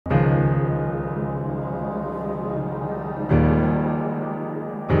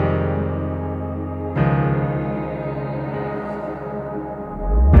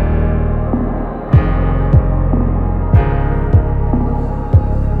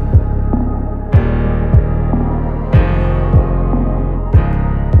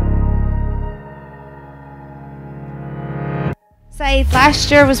Hi, last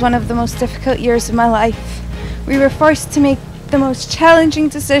year was one of the most difficult years of my life. We were forced to make the most challenging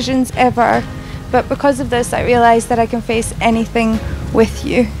decisions ever, but because of this I realised that I can face anything with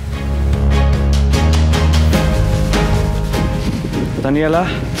you. Daniela,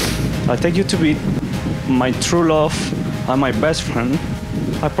 I take you to be my true love and my best friend.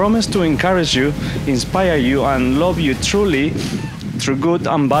 I promise to encourage you, inspire you, and love you truly through good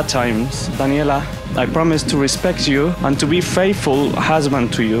and bad times. Daniela, I promise to respect you and to be faithful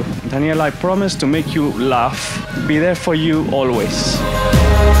husband to you. Daniela, I promise to make you laugh, be there for you always.